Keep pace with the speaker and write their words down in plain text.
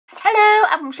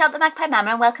I'm Charlotte the Magpie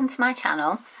Mama and welcome to my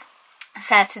channel.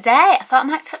 So today I thought I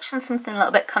might touch on something a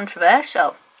little bit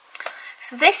controversial.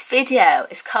 So this video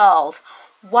is called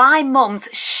Why Mums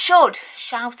Should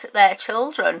Shout at Their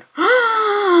Children.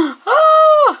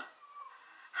 Oh,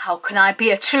 how can I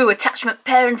be a true attachment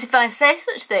parent if I say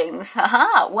such things?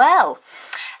 Well,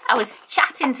 I was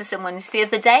chatting to someone just the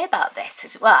other day about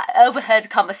this. Well, I overheard a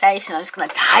conversation. I just kind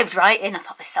of dived right in. I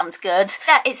thought this sounds good.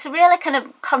 Yeah, it's a really kind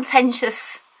of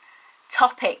contentious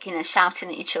topic, you know, shouting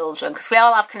at your children, because we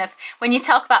all have kind of, when you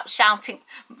talk about shouting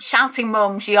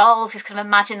mums, you all just kind of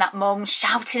imagine that mum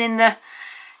shouting in the,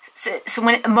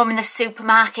 a mum in the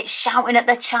supermarket shouting at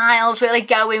their child, really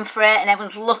going for it, and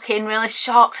everyone's looking really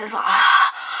shocked. It's like,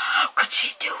 how could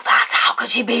she do that? How could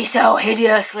she be so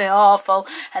hideously awful?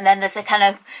 And then there's the kind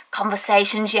of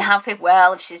conversations you have with,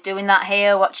 well, if she's doing that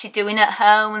here, what's she doing at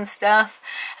home and stuff?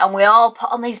 And we all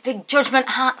put on these big judgment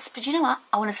hats. But you know what?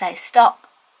 I want to say, stop.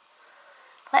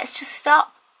 Let's just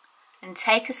stop and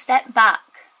take a step back,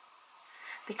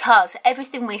 because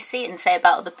everything we see and say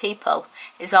about other people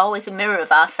is always a mirror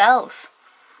of ourselves.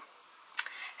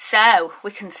 So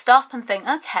we can stop and think,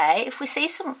 okay, if we see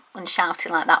someone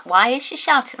shouting like that, why is she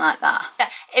shouting like that?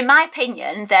 In my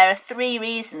opinion, there are 3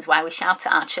 reasons why we shout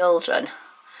at our children.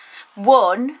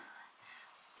 1,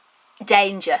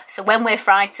 danger. So when we're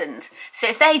frightened. So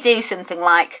if they do something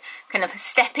like kind of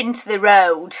step into the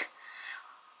road,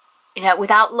 you know,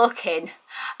 without looking,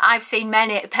 I've seen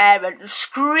many parents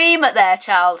scream at their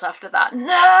child after that.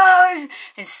 No!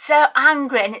 It's so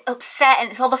angry and it's upset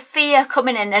and it's all the fear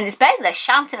coming in, and it's basically they're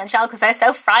shouting at the child because they're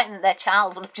so frightened that their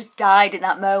child would have just died in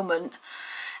that moment.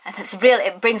 And that's really,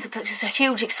 it brings up just a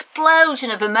huge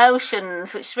explosion of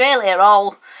emotions, which really are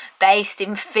all based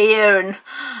in fear and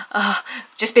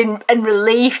just been in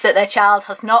relief that their child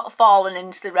has not fallen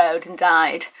into the road and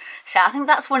died. So I think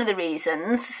that's one of the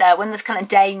reasons. So when there's kind of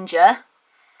danger,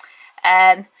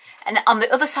 and on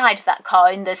the other side of that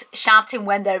coin, there's shouting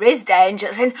when there is danger,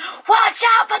 as in, watch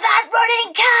out for that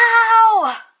running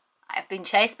cow! I have been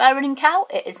chased by a running cow.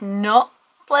 It is not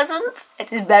pleasant.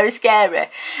 It is very scary.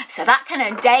 So that kind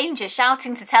of danger,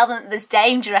 shouting to tell them that there's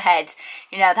danger ahead,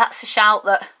 you know, that's a shout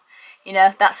that, you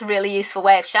know, that's a really useful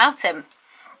way of shouting.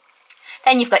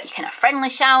 Then you've got your kind of friendly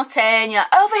shouting, you're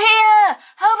like, over here,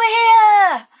 over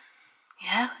here. You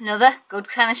know, another good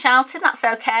kind of shouting, that's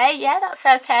okay, yeah, that's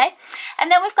okay. And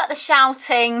then we've got the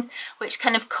shouting which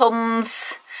kind of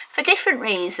comes for different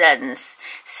reasons.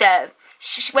 So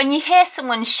when you hear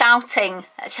someone shouting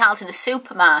at a child in a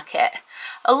supermarket,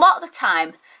 a lot of the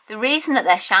time the reason that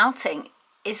they're shouting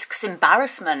is because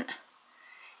embarrassment.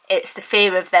 It's the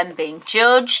fear of them being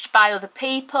judged by other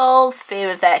people,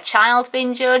 fear of their child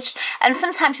being judged. And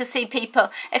sometimes you'll see people,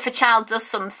 if a child does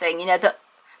something, you know, that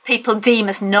people deem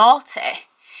as naughty,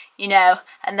 you know,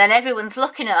 and then everyone's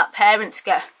looking at that parent to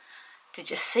go, did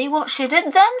you see what she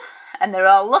did then? And they're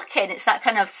all looking. It's that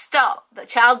kind of stop. The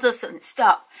child does something,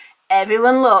 stop.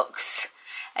 Everyone looks,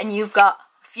 and you've got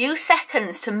a few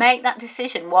seconds to make that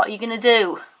decision. What are you going to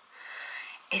do?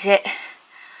 Is it,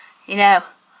 you know,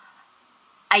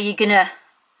 are you gonna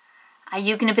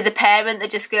be the parent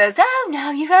that just goes, oh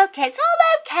no, you're okay, it's all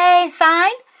okay, it's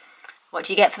fine? What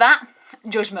do you get for that?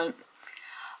 Judgment.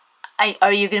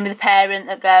 Are you going to be the parent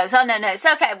that goes, oh no, it's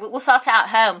okay, we'll sort it out at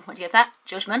home? What do you get for that?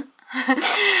 Judgment.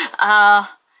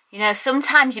 You know,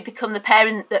 sometimes you become the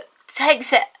parent that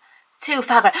takes it too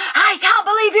far. I can't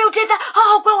believe you did that.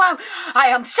 Oh, go out. I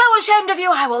am so ashamed of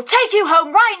you. I will take you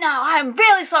home right now. I am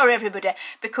really sorry, everybody.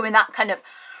 Becoming that kind of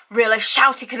really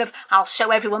shouty kind of, I'll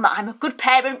show everyone that I'm a good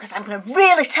parent because I'm going to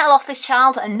really tell off this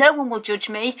child and no one will judge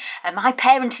me and my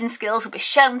parenting skills will be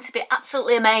shown to be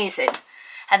absolutely amazing.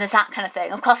 And there's that kind of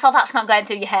thing. Of course, all that's not going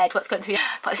through your head. What's going through your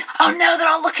head? It's, oh no, they're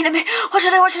all looking at me. What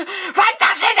should I do? What should I do? Right,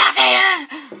 that's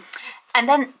it. And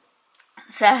then,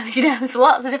 so, you know, there's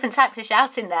lots of different types of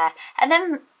shouting there. And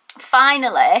then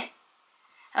finally,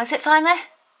 was it finally?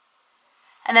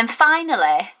 And then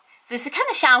finally, there's the kind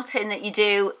of shouting that you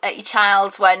do at your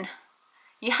child when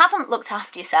you haven't looked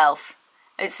after yourself.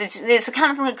 It's the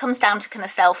kind of thing that comes down to kind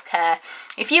of self-care.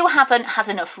 If you haven't had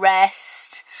enough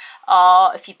rest,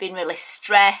 or if you've been really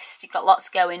stressed, you've got lots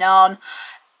going on,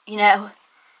 you know,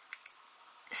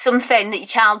 something that your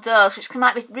child does, which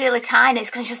might be really tiny, it's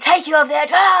going to just take you over the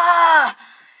edge. Ah!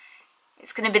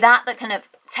 It's going to be that kind of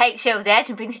takes you over the edge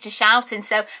and brings you to shouting.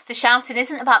 So the shouting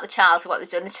isn't about the child or what they've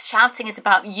done. The shouting is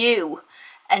about you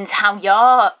and how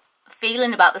you're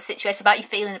feeling about the situation, about you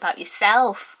feeling about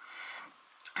yourself.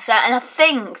 So, and I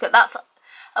think that that's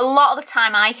a lot of the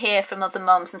time I hear from other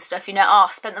mums and stuff, you know, oh,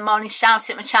 I spent the morning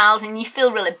shouting at my child, and you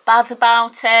feel really bad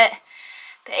about it.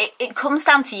 But it comes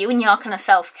down to you and your kind of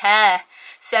self-care.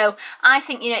 So I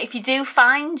think, you know, if you do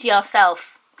find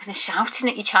yourself kind of shouting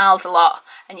at your child a lot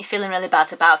and you're feeling really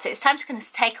bad about it, it's time to kind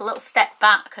of take a little step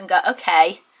back and go,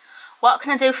 okay, what can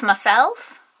I do for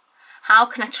myself? How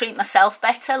can I treat myself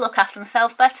better, look after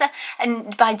myself better?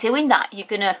 And by doing that, you're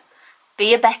going to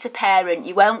be a better parent.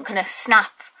 You won't kind of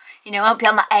snap, you know, won't be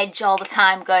on that edge all the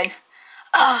time going,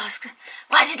 oh,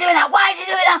 why is he doing that? Why is he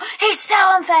doing that? It's so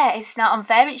unfair. It's not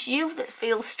unfair. It's you that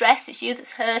feels stressed. It's you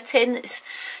that's hurting, that's,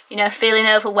 you know, feeling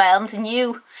overwhelmed. And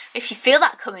you, if you feel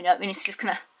that coming up, you need to just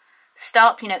kind of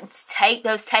stop, you know, take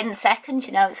those 10 seconds.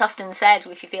 You know, it's often said,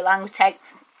 if you feel angry,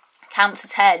 count to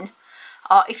 10.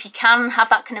 Or if you can have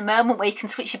that kind of moment where you can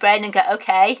switch your brain and go,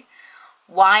 okay,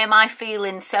 why am I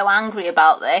feeling so angry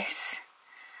about this?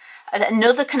 And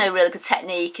another kind of really good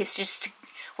technique is just,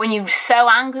 when you're so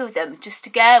angry with them, just to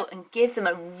go and give them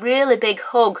a really big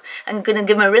hug and give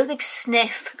them a really big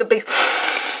sniff, a big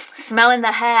smell in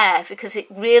the hair, because it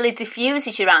really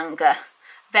diffuses your anger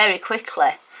very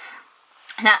quickly.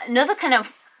 Now, another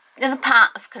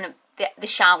part of kind of the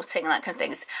shouting and that kind of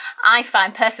things, I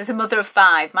find personally as a mother of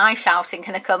 5, my shouting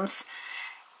kind of comes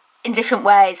in different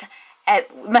ways.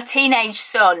 My teenage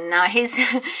son, now he's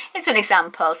an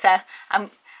example. So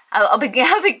I'll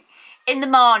be in the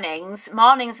mornings.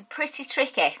 Mornings are pretty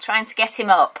tricky trying to get him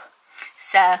up.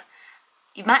 So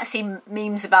you might have seen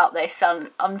memes about this on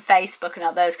Facebook and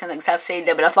all those kind of things. I've seen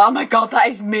them, but I thought, oh my god, that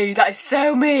is me. That is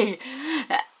so me.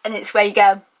 And it's where you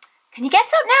go, can you get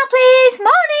up now, please?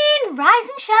 Morning, rise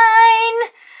and shine.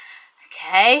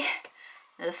 Okay,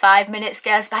 another 5 minutes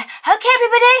goes by. Okay,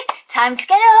 everybody, time to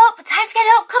get up. Time to get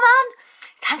up. Come on.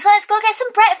 Time to let's go get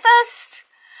some breakfast.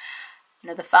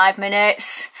 Another 5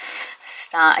 minutes.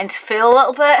 Starting to feel a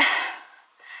little bit.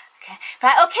 Okay,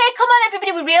 right. Okay, come on,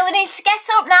 everybody. We really need to get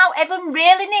up now. Everyone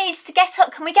really needs to get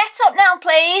up. Can we get up now,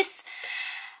 please?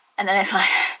 And then it's like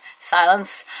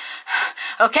silence.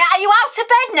 Okay, are you out of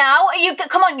bed now? Are you?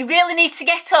 Come on, you really need to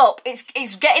get up.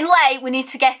 It's getting late. We need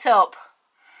to get up.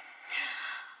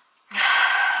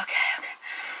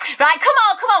 Okay. Right, come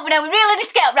on. No, we really need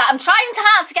to get up. Right, I'm trying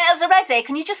hard to get us ready.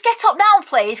 Can you just get up now,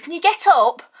 please? Can you get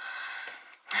up?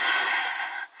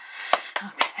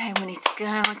 Okay, we need to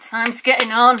go. Time's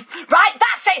getting on. Right,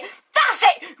 that's it.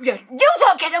 You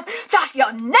don't get up.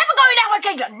 You're never going out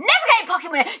again. You're never getting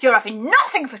pocket money. You're having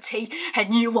nothing for tea,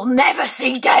 and you will never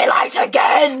see daylight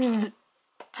again.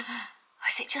 Or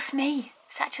is it just me?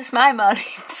 Is that just my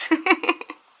mornings?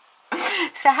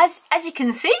 So as you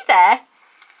can see there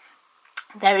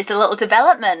is a little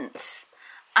development.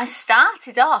 I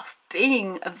started off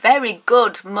being a very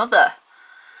good mother,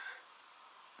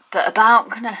 but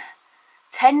about kind of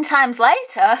 10 times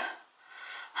later,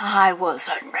 I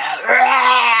wasn't.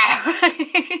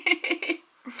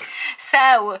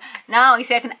 So now you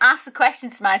see, I can ask the question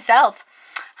to myself,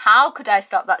 how could I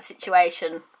stop that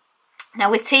situation? Now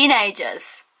with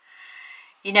teenagers,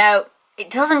 you know, it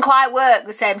doesn't quite work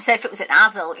the same. So if it was an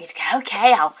adult, you'd go,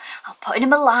 okay, I'll put in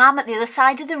an alarm at the other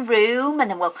side of the room,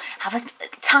 and then we'll have a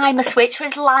timer switch for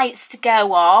his lights to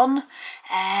go on,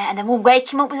 and then we'll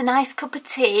wake him up with a nice cup of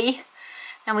tea.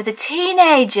 And with a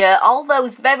teenager, all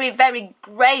those very, very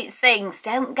great things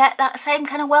don't get that same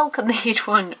kind of welcome that you'd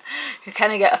want. You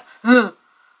kind of get,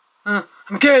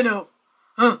 I'm getting up.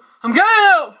 I'm getting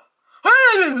up.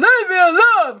 Leave me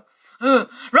alone.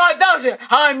 Right, that's it.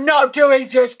 I'm not doing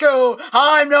to school.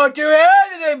 I'm not doing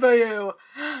anything for you.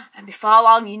 And before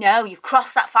long, you know, you've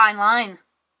crossed that fine line.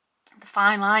 The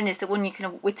fine line is the one you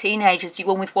can, with teenagers, you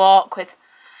one with walk with.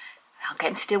 I'll get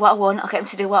him to do what I want. I'll get him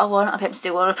to do what I want. I'll get him to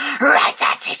do what I want. Right,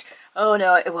 that's it. Oh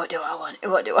no, it won't do what I want. It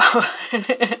won't do what I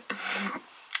want.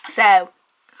 So,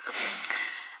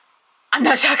 I'm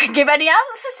not sure I can give any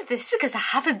answers to this because I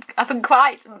haven't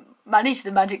quite managed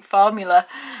the magic formula.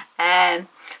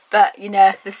 But you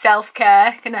know, the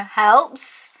self-care kind of helps.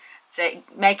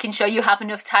 Making sure you have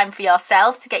enough time for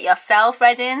yourself to get yourself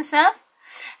ready and stuff.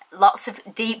 Lots of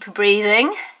deep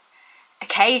breathing.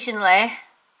 Occasionally,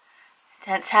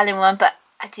 don't tell anyone, but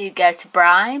I do go to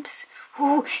bribes.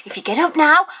 Ooh, if you get up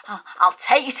now, I'll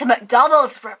take you to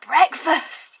McDonald's for a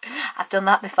breakfast. I've done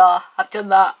that before. I've done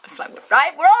that. It's like,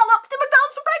 right, we're all up to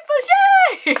McDonald's for breakfast,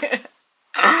 yay!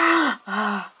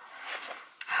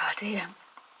 Oh dear.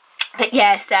 But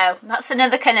yeah, so that's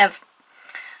another kind of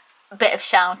bit of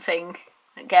shouting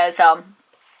that goes on.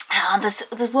 Oh,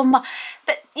 there's one more.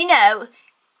 But, you know,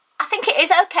 I think it is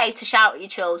okay to shout at your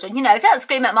children. You know, don't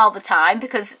scream at them all the time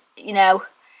because, you know,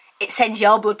 it sends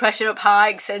your blood pressure up high,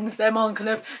 it sends them on kind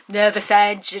of nervous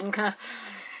edge and kind of,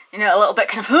 you know, a little bit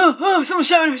kind of, oh, someone's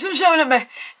shouting at me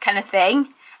kind of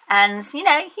thing. And, you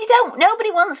know,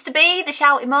 nobody wants to be the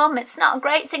shouty mum. It's not a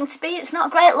great thing to be. It's not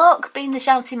a great look, being the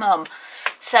shouty mum.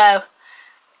 So,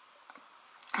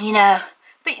 you know,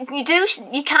 but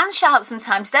you can shout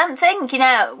sometimes. Don't think, you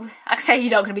know, I say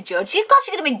you're not going to be judged. Of course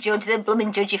you're going to be judged. They'll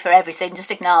blooming judge you for everything.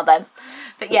 Just ignore them.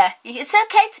 But yeah, it's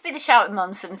okay to be the shouting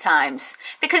mum sometimes.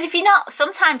 Because if you're not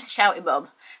sometimes a shouting mum,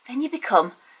 then you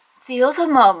become the other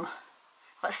mum.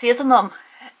 What's the other mum?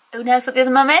 Who knows what the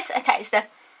other mum is? Okay, it's the,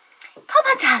 come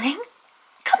on, darling.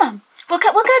 Come on. We'll go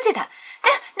do that.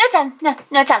 No, darling.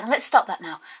 No, darling. Let's stop that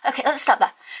now. Okay, let's stop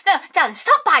that. No, darling,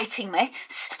 stop biting me.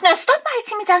 No, stop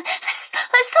biting me, darling.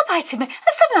 Let's stop biting me.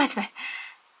 Let's stop biting me.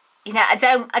 You know, I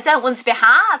don't want to be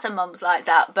hard on mums like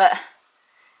that, but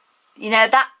you know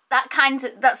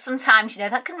that sometimes, you know,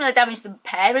 that can really damage the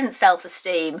parent's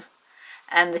self-esteem,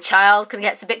 and the child can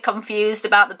get a bit confused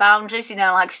about the boundaries. You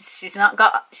know, like she's not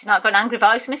got an angry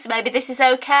voice with me, so maybe this is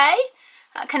okay,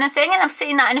 that kind of thing. And I've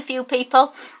seen that in a few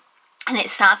people. And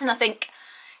it's sad, and I think,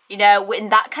 you know, in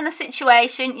that kind of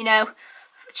situation, you know,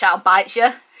 a child bites you,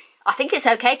 I think it's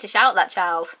okay to shout at that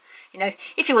child. You know,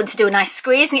 if you want to do a nice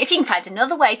squeeze, and if you can find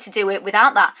another way to do it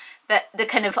without that, but they're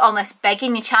kind of almost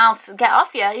begging your child to get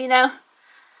off you, you know.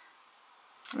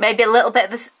 Maybe a little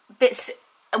bit of a bit,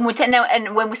 and we don't know,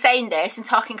 and when we're saying this and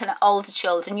talking kind of older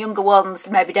children, younger ones,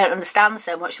 they maybe don't understand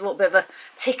so much, a little bit of a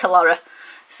tickle or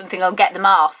something will get them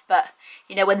off, but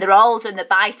you know, when they're older and they're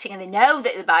biting and they know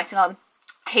that they're biting on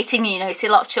hitting you, know, you see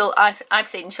a lot of children, I've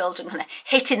seen children kind of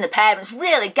hitting the parents,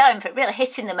 really going for it, really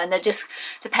hitting them, and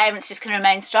the parents just can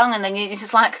remain strong, and then you're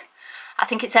just like, I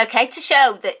think it's okay to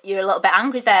show that you're a little bit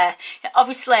angry there.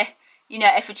 Obviously, you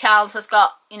know, if a child has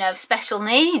got, you know, special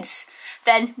needs,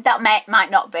 then that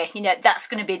might not be, you know, that's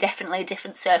going to be definitely a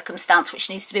different circumstance which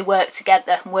needs to be worked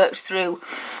together and worked through.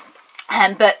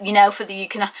 But, you know, for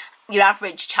your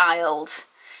average child,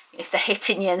 if they're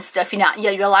hitting you and stuff,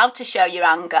 you're allowed to show your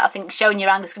anger. I think showing your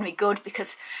anger is going to be good,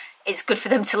 because it's good for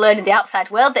them to learn in the outside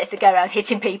world that if they go around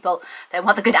hitting people, then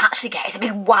what they're going to actually get is a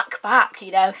big whack back,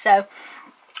 you know. So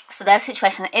there's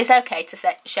situations it is okay to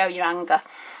show your anger.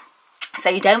 So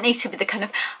you don't need to be the kind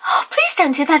of, oh, please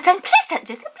don't do that, please don't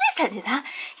do that, please don't do that.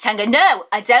 You can go, no,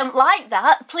 I don't like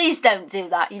that, please don't do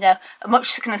that, you know,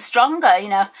 much kind of stronger, you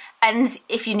know. And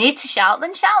if you need to shout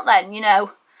then, you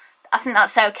know. I think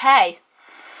that's okay.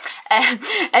 And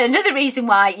another reason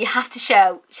why you have to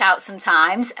shout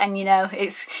sometimes, and you know,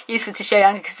 it's useful to show your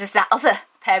anger, because there's that other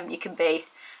parent you can be.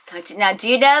 Now, do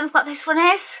you know what this one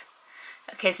is?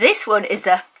 Okay, so this one is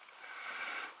the,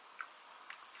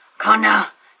 come on now,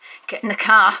 get in the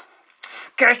car.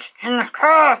 Get in the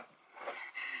car.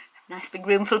 Nice big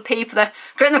room full of people there.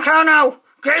 Get in the car now.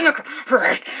 Get in the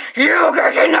car. You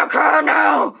get in the car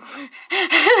now.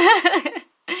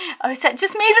 Or is that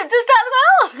just me that does that as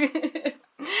well?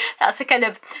 That's the kind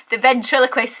of the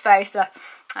ventriloquist face.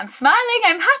 I'm smiling,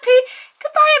 I'm happy.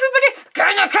 Goodbye, everybody. Get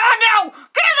in the car now.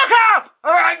 Get in the car.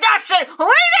 All right, that's it.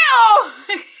 We go.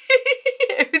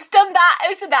 Who's done that?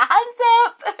 Who's done that? Hands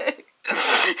up.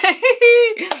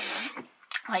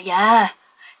 Oh, yeah.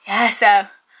 So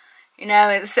you know,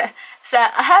 it's so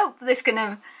I hope this kind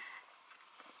of.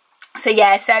 So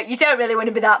yeah, so you don't really want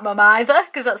to be that mum either,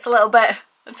 because that's a little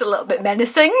bit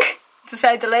menacing, to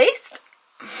say the least.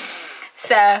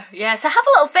 So yeah, so have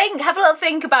a little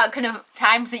think about kind of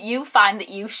times that you find that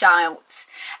you shout,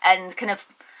 and kind of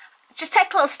just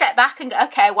take a little step back and go,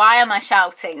 okay, why am I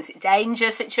shouting? Is it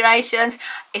dangerous situations?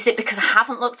 Is it because I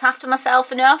haven't looked after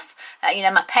myself enough? You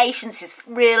know, my patience is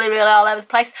really, really all over the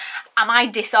place. Am I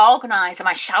disorganised? Am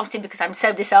I shouting because I'm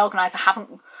so disorganised I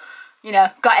haven't, you know,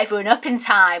 got everyone up in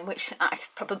time? Which is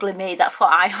probably me. That's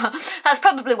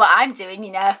probably what I'm doing,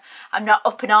 you know. I'm not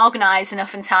up and organised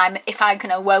enough in time. If I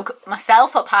kind of woke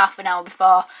myself up half an hour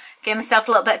before, gave myself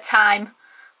a little bit of time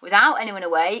without anyone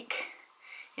awake,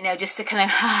 you know, just to kind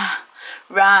of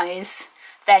rise,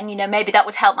 then, you know, maybe that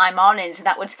would help my mornings, and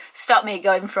that would stop me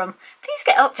going from, please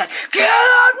get up, to, get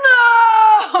up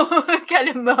now, kind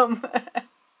of mum.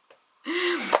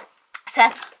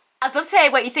 So I'd love to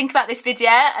hear what you think about this video,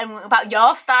 and about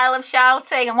your style of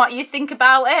shouting, and what you think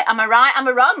about it. Am I right? Am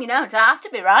I wrong? You know, I don't have to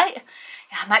be right.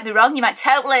 Yeah, I might be wrong. You might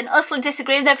totally and utterly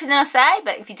disagree with everything I say,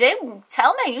 but if you do,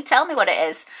 tell me. You tell me what it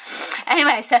is.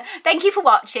 Anyway, so thank you for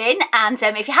watching, and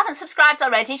if you haven't subscribed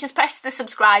already, just press the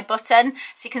subscribe button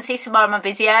so you can see some more of my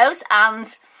videos, and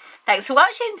thanks for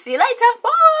watching. See you later.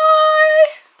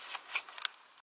 Bye!